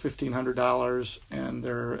cost about $1,500, and they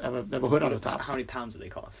have a hood on the top. How many pounds do they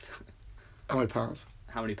cost? How many pounds?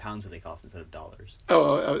 How many pounds do they cost instead of dollars?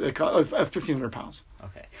 They cost 1,500 pounds.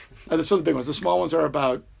 Okay. So the big ones. The small ones are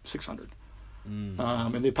about 600.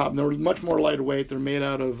 And they pop. They're much more lightweight. They're made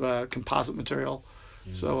out of composite material,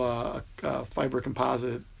 so fiber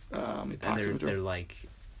composite epoxy material. They're like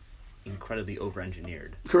incredibly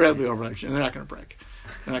over-engineered. Incredibly over-engineered. They're not going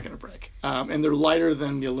to break. And they're lighter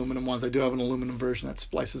than the aluminum ones. I do have an aluminum version that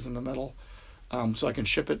splices in the middle, so I can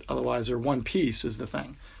ship it. Otherwise, they're one piece is the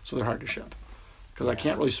thing, so they're hard to ship. Because I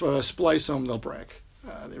can't really splice them; they'll break.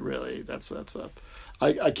 I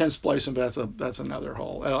can splice them, but that's another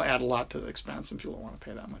whole. It'll add a lot to the expense, and people don't want to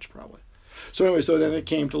pay that much probably. So anyway, then it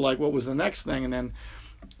came to like what was the next thing, and then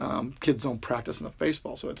kids don't practice enough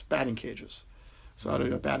baseball, so it's batting cages. So how do I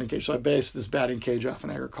do a batting cage? So I based this batting cage off an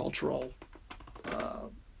agricultural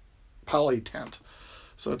poly tent.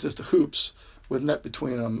 So it's just hoops with net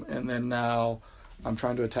between them, and then now I'm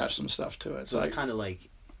trying to attach some stuff to it. So it's kind of like,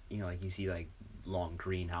 like you see like long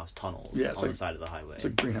greenhouse tunnels on the side of the highway. It's a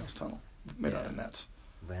greenhouse tunnel made out of nets.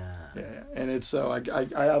 Wow. Yeah, and it's so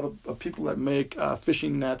I have people that make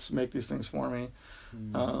fishing nets make these things for me.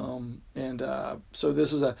 So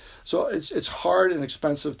this is it's hard and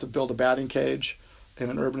expensive to build a batting cage in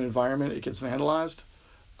an urban environment. It gets vandalized.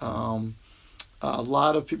 A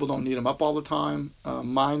lot of people don't need them up all the time.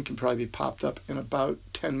 Mine can probably be popped up in about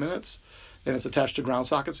 10 minutes. and it's attached to ground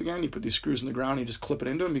sockets again. You put these screws in the ground, and you just clip it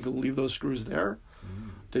into them. You can leave those screws there.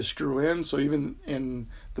 They screw in. So even in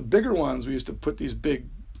the bigger ones, we used to put these big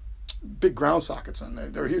ground sockets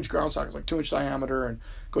in. They're huge ground sockets, like 2-inch diameter, and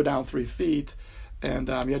go down 3 feet. And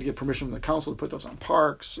you had to get permission from the council to put those on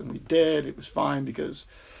parks, and we did. It was fine because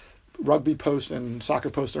rugby posts and soccer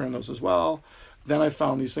posts are in those as well. Then I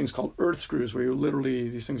found these things called earth screws, where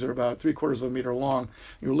these things are about 3/4 of a meter long.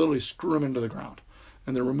 You literally screw them into the ground,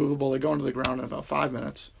 and they're removable. They go into the ground in about 5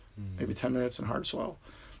 minutes, maybe 10 minutes in hard soil.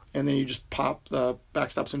 And then you just pop the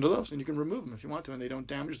backstops into those, and you can remove them if you want to, and they don't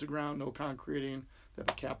damage the ground, no concreting. They have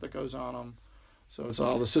a cap that goes on them. So it's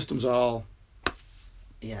all, the system's all...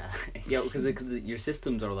 Yeah, because your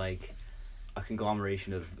systems are like a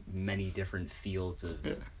conglomeration of many different fields of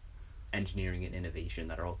engineering and innovation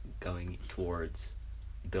that are all going towards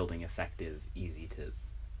building effective, easy to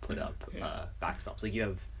put up backstops. Like you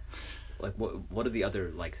have, like what are the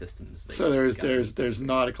other like systems? So there's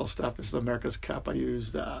nautical stuff. It's the America's Cup. I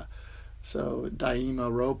used so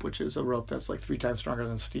Daima rope, which is a rope that's like 3 times stronger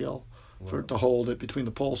than steel to hold it between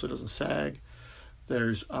the poles so it doesn't sag.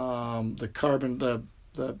 There's the carbon, the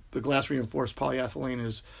glass reinforced polyethylene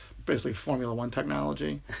is basically Formula One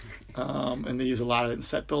technology, and they use a lot of it in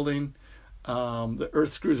set building. The earth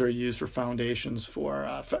screws are used for foundations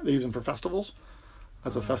they use them for festivals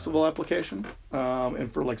as a festival application,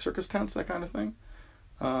 and for like circus tents, that kind of thing.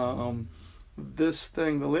 This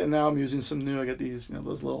thing, now I'm using some new, I got these,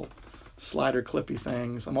 those little slider clippy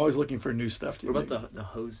things. I'm always looking for new stuff. What about the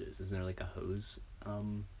hoses? Isn't there like a hose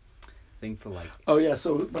thing for like... Oh yeah,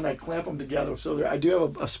 so when I clamp them together, I do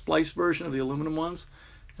have a spliced version of the aluminum ones,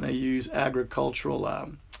 and I use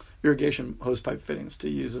agricultural irrigation hose pipe fittings to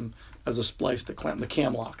use them as a splice to clamp the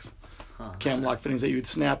cam locks. Cam lock fittings that you would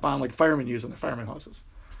snap on, like firemen use on the fireman hoses.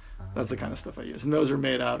 That's the kind of stuff I use, and those are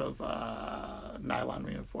made out of nylon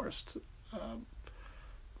reinforced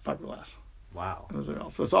fiberglass. Wow.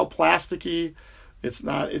 So it's all plasticky. It's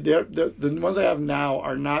not. The ones I have now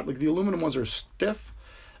are not, like, the aluminum ones are stiff,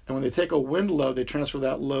 and when they take a wind load, they transfer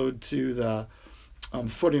that load to the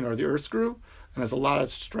footing or the earth screw, and there's a lot of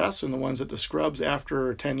stress. And the ones at the scrubs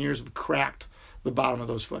after 10 years have cracked the bottom of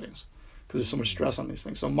those footings because there's so much stress on these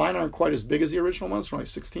things. So mine aren't quite as big as the original ones. They're only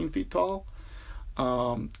 16 feet tall,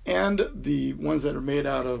 and the ones that are made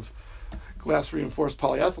out of glass reinforced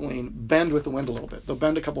polyethylene bend with the wind a little bit. They'll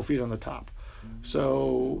bend a couple feet on the top.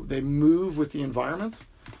 So they move with the environment.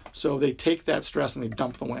 So they take that stress and they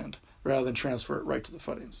dump the wind rather than transfer it right to the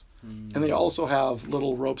footings. And they also have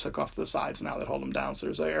little ropes that go off to the sides now that hold them down. So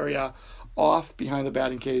there's an area off behind the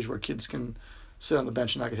batting cage where kids can sit on the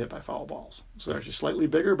bench and not get hit by foul balls. So they're actually slightly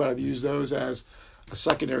bigger, but I've used those as a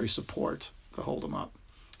secondary support to hold them up.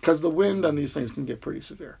 Because the wind on these things can get pretty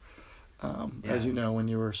severe, as you know, when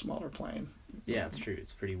you were a smaller plane. Yeah, it's true.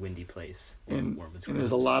 It's a pretty windy place. And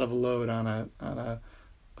there's a lot of load on a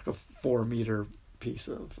like a 4 meter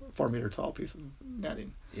tall piece of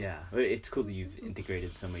netting. Yeah, it's cool that you've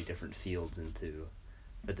integrated so many different fields into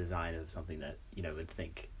the design of something that would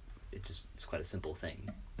think it's quite a simple thing.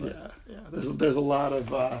 But... Yeah. There's a lot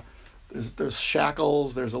of there's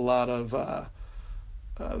shackles. There's a lot of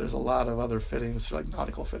other fittings, like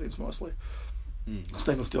nautical fittings mostly.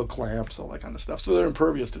 Stainless steel clamps, all that kind of stuff. So they're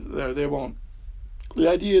impervious to they won't. The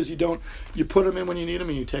idea is you put them in when you need them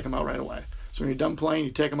and you take them out right away. So when you're done playing,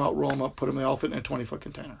 you take them out, roll them up, put them, they all fit in a 20-foot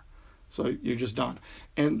container. So you're just done.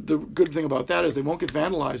 And the good thing about that is they won't get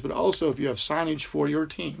vandalized, but also if you have signage for your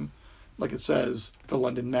team, like it says the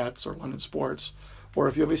London Nets or London Sports, or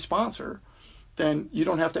if you have a sponsor, then you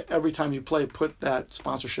don't have to, every time you play, put that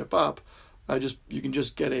sponsorship up. You can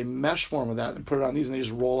just get a mesh form of that and put it on these, and they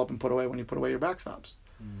just roll up and put away when you put away your backstops.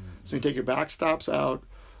 So you take your backstops out,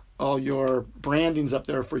 all your branding's up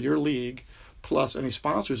there for your league, plus any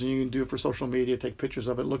sponsors, and you can do it for social media, take pictures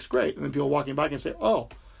of it. It looks great. And then people walking by can say, oh,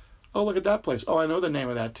 look at that place. Oh, I know the name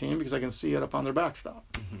of that team because I can see it up on their backstop.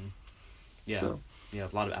 Yeah. So, a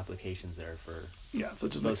lot of applications there for so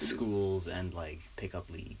just both schools and like pickup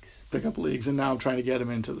leagues. And now I'm trying to get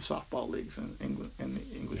them into the softball leagues in the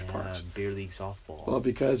English parks. Beer league softball. Well,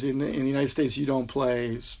 because in the United States you don't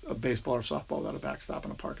play a baseball or softball without a backstop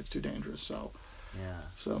in a park. It's too dangerous. So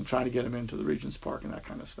I'm trying to get them into the Regents Park and that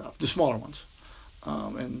kind of stuff. The smaller ones,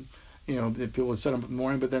 and people would set them up in the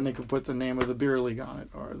morning, but then they could put the name of the beer league on it,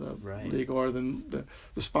 or the league, or the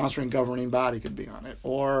sponsoring governing body could be on it,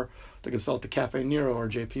 or they could sell it to Cafe Nero or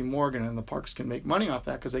J.P. Morgan, and the parks can make money off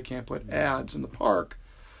that because they can't put ads in the park,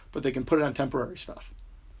 but they can put it on temporary stuff.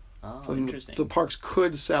 Oh, so interesting. The parks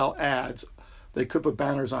could sell ads. They could put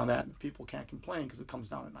banners on that, and people can't complain because it comes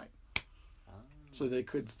down at night. So it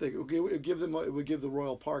would give the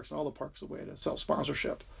Royal Parks and all the parks a way to sell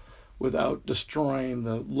sponsorship without destroying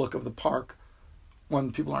the look of the park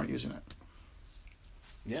when people aren't using it.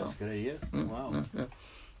 Yeah, that's a good idea. Wow. Yeah.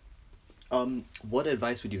 What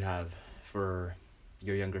advice would you have for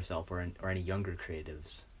your younger self or any younger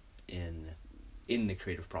creatives in the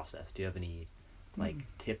creative process? Do you have any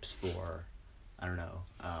tips for, I don't know,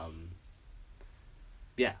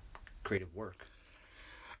 creative work?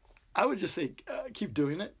 I would just say keep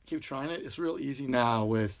doing it, keep trying it. It's real easy now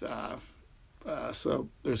with so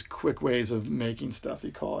there's quick ways of making stuff.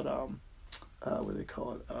 You call it what do they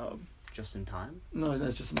call it? Just in time? No,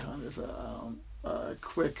 not just in time. There's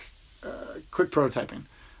quick prototyping.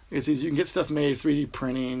 It's easy. You can get stuff made, 3D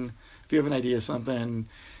printing. If you have an idea of something,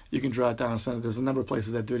 you can draw it down and send it. There's a number of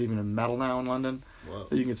places that do it even in metal now in London. Whoa.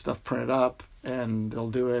 So you can get stuff printed up, and they'll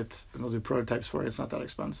do it, and they'll do prototypes for you. It's not that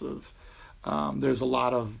expensive. There's a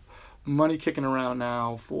lot of money kicking around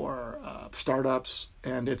now for startups,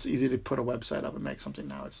 and it's easy to put a website up and make something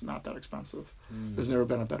now. It's not that expensive. There's never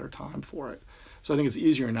been a better time for it. So I think it's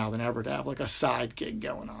easier now than ever to have like a side gig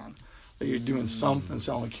going on. That you're doing something,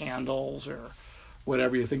 selling candles or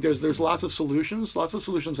whatever you think. There's lots of solutions. Lots of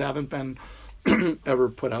solutions haven't been ever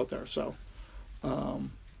put out there. So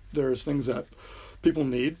there's things that people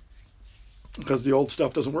need because the old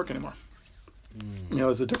stuff doesn't work anymore. You know,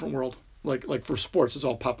 it's a different world. Like for sports, it's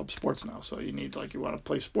all pop-up sports now. So you need, like, you want to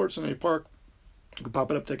play sports in a park, you can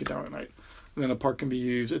pop it up, take it down at night. And then the park can be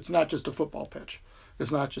used. It's not just a football pitch.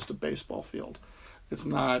 It's not just a baseball field.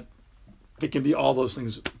 It can be all those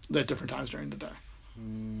things at different times during the day.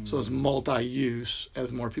 So it's multi-use.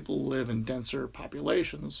 As more people live in denser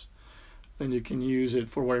populations, then you can use it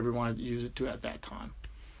for whatever you want to use it to at that time.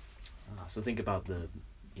 So think about the,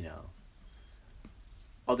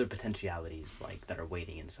 other potentialities that are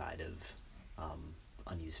waiting inside of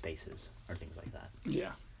unused spaces or things like that.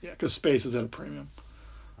 Yeah, because space is at a premium.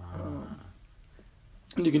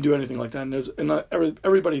 And you can do anything like that. And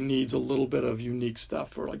everybody needs a little bit of unique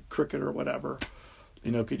stuff for like cricket or whatever.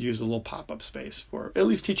 Could use a little pop-up space for at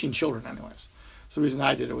least teaching children anyways. So the reason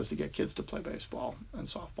I did it was to get kids to play baseball and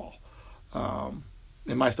softball.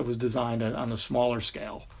 And my stuff was designed on a smaller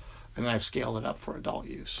scale, and then I've scaled it up for adult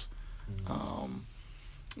use.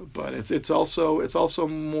 But it's also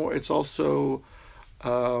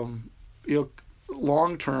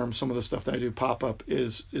long term, some of the stuff that I do pop-up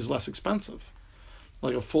is less expensive.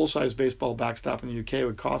 Like a full-size baseball backstop in the UK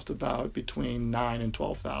would cost about between $9,000 and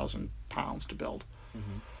 £12,000 to build.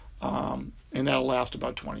 And that'll last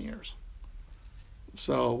about 20 years.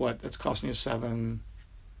 So that's costing you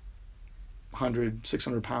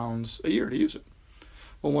 £600 a year to use it.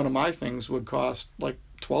 Well, one of my things would cost like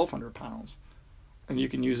 £1,200, and you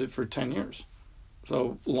can use it for 10 years.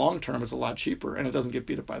 So long term, it's a lot cheaper, and it doesn't get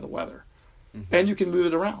beat up by the weather. And you can move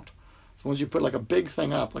it around. So once you put like a big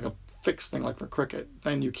thing up, like a fixed thing like for cricket,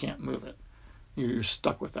 then you can't move it. You're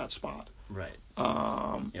stuck with that spot. Right.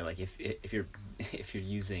 Like if you're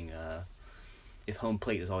using if home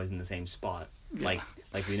plate is always in the same spot, like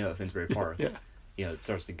we know at Finsbury Park, it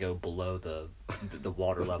starts to go below the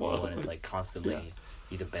water level, and it's like constantly you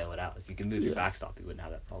need to bail it out. If you can move your backstop, you wouldn't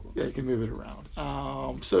have that problem. Yeah, you can move it around.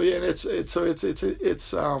 And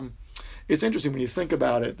it's interesting when you think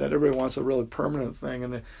about it that everybody wants a really permanent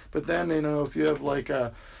thing, but then if you have like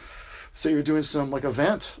so you're doing some like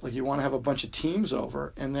event, like you want to have a bunch of teams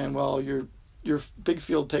over, and then your big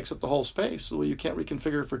field takes up the whole space, so you can't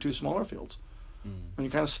reconfigure it for two smaller fields, and you're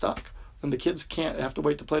kind of stuck. And the kids can't have to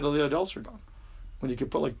wait to play till the adults are gone, when you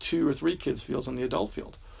could put like 2 or 3 kids fields on the adult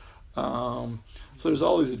field. So there's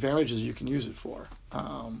all these advantages you can use it for,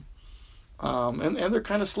 and they're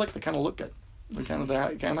kind of slick. They kind of look good. They're kind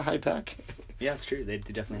of high tech. Yeah, it's true. They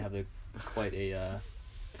do definitely have quite a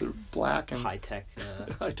they're black and high tech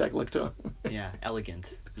look to them. Yeah,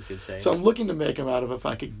 elegant, you could say. So I'm looking to make them out of, if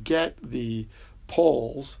I could get the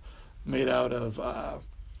poles made out of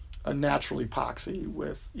a natural epoxy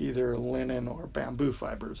with either linen or bamboo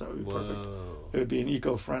fibers, that would be perfect. It would be an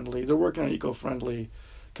eco-friendly. They're working on eco-friendly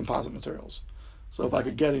composite materials. So if I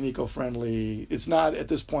could get an eco-friendly, it's not at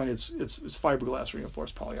this point. It's fiberglass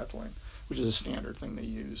reinforced polyethylene, which is a standard thing they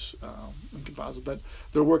use in composite. But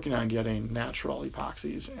they're working on getting natural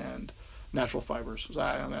epoxies and natural fibers. So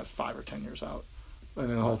I don't know, that's 5 or 10 years out, and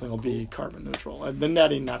then the whole thing will be carbon neutral. The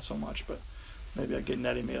netting, not so much, but maybe I get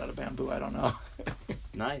netting made out of bamboo. I don't know.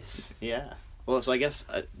 Nice. Yeah. Well, so I guess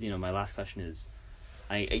my last question is,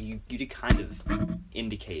 you did kind of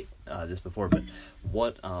indicate this before, but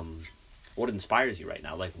what inspires you right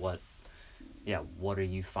now? Like what are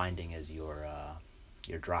you finding as your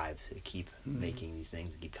drive to keep making these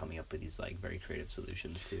things and keep coming up with these like very creative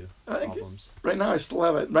solutions to problems? Right now I still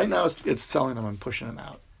have it. Right now it's selling them and pushing them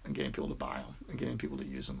out. and getting people to buy them and getting people to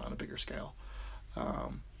use them on a bigger scale.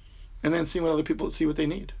 And then see what they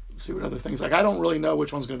need, see what other things, like I don't really know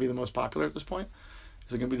which one's going to be the most popular at this point.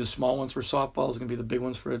 Is it going to be the small ones for softball? Is it going to be the big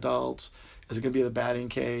ones for adults? Is it going to be the batting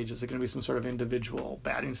cage? Is it going to be some sort of individual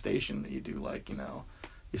batting station that you do, like, you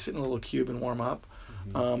sit in a little cube and warm up?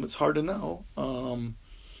 Mm-hmm. It's hard to know.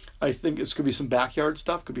 I think it's could be some backyard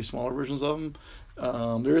stuff, could be smaller versions of them.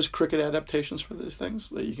 There is cricket adaptations for these things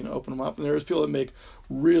that you can open them up. And there is people that make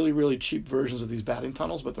really, really cheap versions of these batting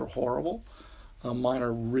tunnels, but they're horrible. Mine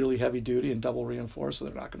are really heavy duty and double reinforced, so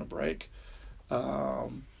they're not going to break.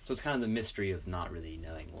 So it's kind of the mystery of not really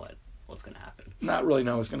knowing what's going to happen. Not really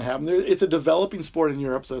know what's going to happen. It's a developing sport in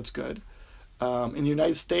Europe, so it's good. In the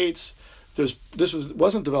United States,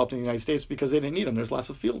 wasn't developed in the United States because they didn't need them. There's lots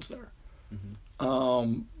of fields there.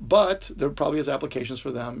 Mm-hmm. But there probably is applications for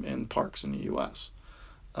them in parks in the U.S.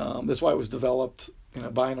 That's why it was developed,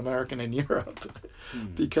 by an American in Europe,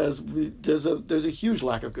 because there's a huge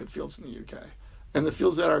lack of good fields in the UK, and the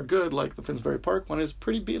fields that are good, like the Finsbury Park one, is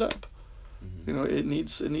pretty beat up. Mm-hmm. It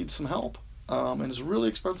needs some help, and it's really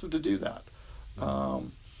expensive to do that.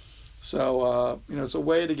 So it's a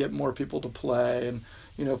way to get more people to play, and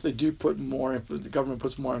if they do put more, if the government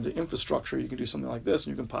puts more into infrastructure, you can do something like this,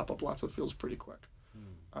 and you can pop up lots of fields pretty quick.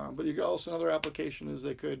 But you also, another application is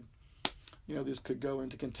they could, these could go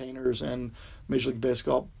into containers, and Major League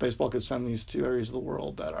Baseball could send these to areas of the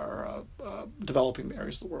world that are developing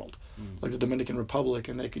areas of the world, like the Dominican Republic,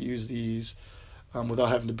 and they could use these without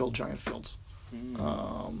having to build giant fields.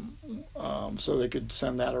 So they could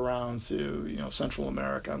send that around to Central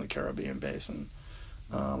America and the Caribbean basin,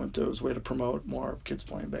 and it was a way to promote more kids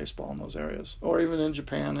playing baseball in those areas, or even in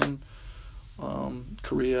Japan and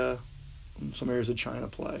Korea, some areas of China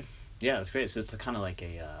play. Yeah, that's great. So it's kind of like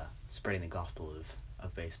a spreading the gospel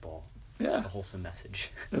of baseball. Yeah, the wholesome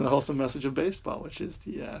message. And the wholesome message of baseball, which is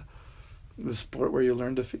the sport where you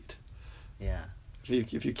learn defeat. Yeah.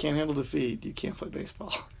 If you can't handle defeat, you can't play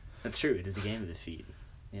baseball. That's true. It is a game of defeat.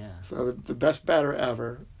 Yeah. So the best batter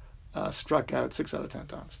ever struck out 6 out of 10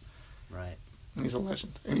 times. Right. And he's a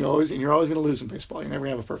legend. And you're always going to lose in baseball. You're never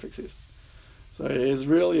going to have a perfect season. So it is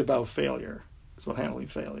really about failure. It's about handling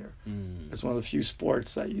failure. It's one of the few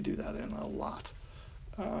sports that you do that in a lot.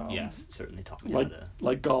 Yes, it certainly taught me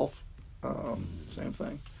like golf. Same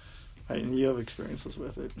thing. Right, and you have experiences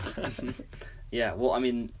with it. Yeah. Well, I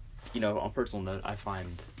mean, on a personal note, I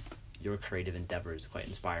find your creative endeavors quite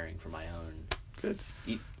inspiring for my own. Good.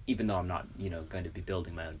 Even though I'm not, going to be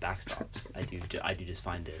building my own backstops, I do just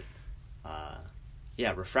find it,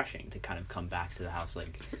 refreshing to kind of come back to the house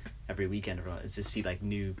like every weekend. It's just see like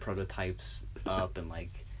new prototypes up and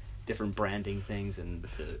like different branding things and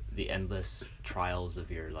the endless trials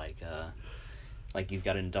of your like you've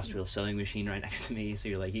got an industrial sewing machine right next to me, so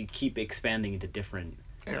you keep expanding into different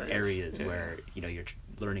areas where you're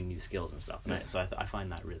learning new skills and stuff. And so I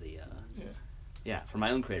find that really for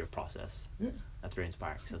my own creative process. Yeah. That's very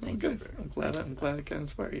inspiring. So thank you. I'm glad I can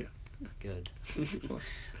inspire you. Good.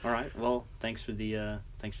 All right. Well, thanks for the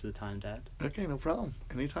time, Dad. Okay, no problem.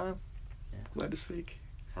 Anytime. Yeah. Glad to speak.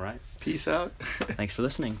 All right. Peace out. Thanks for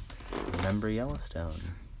listening. Remember Yellowstone.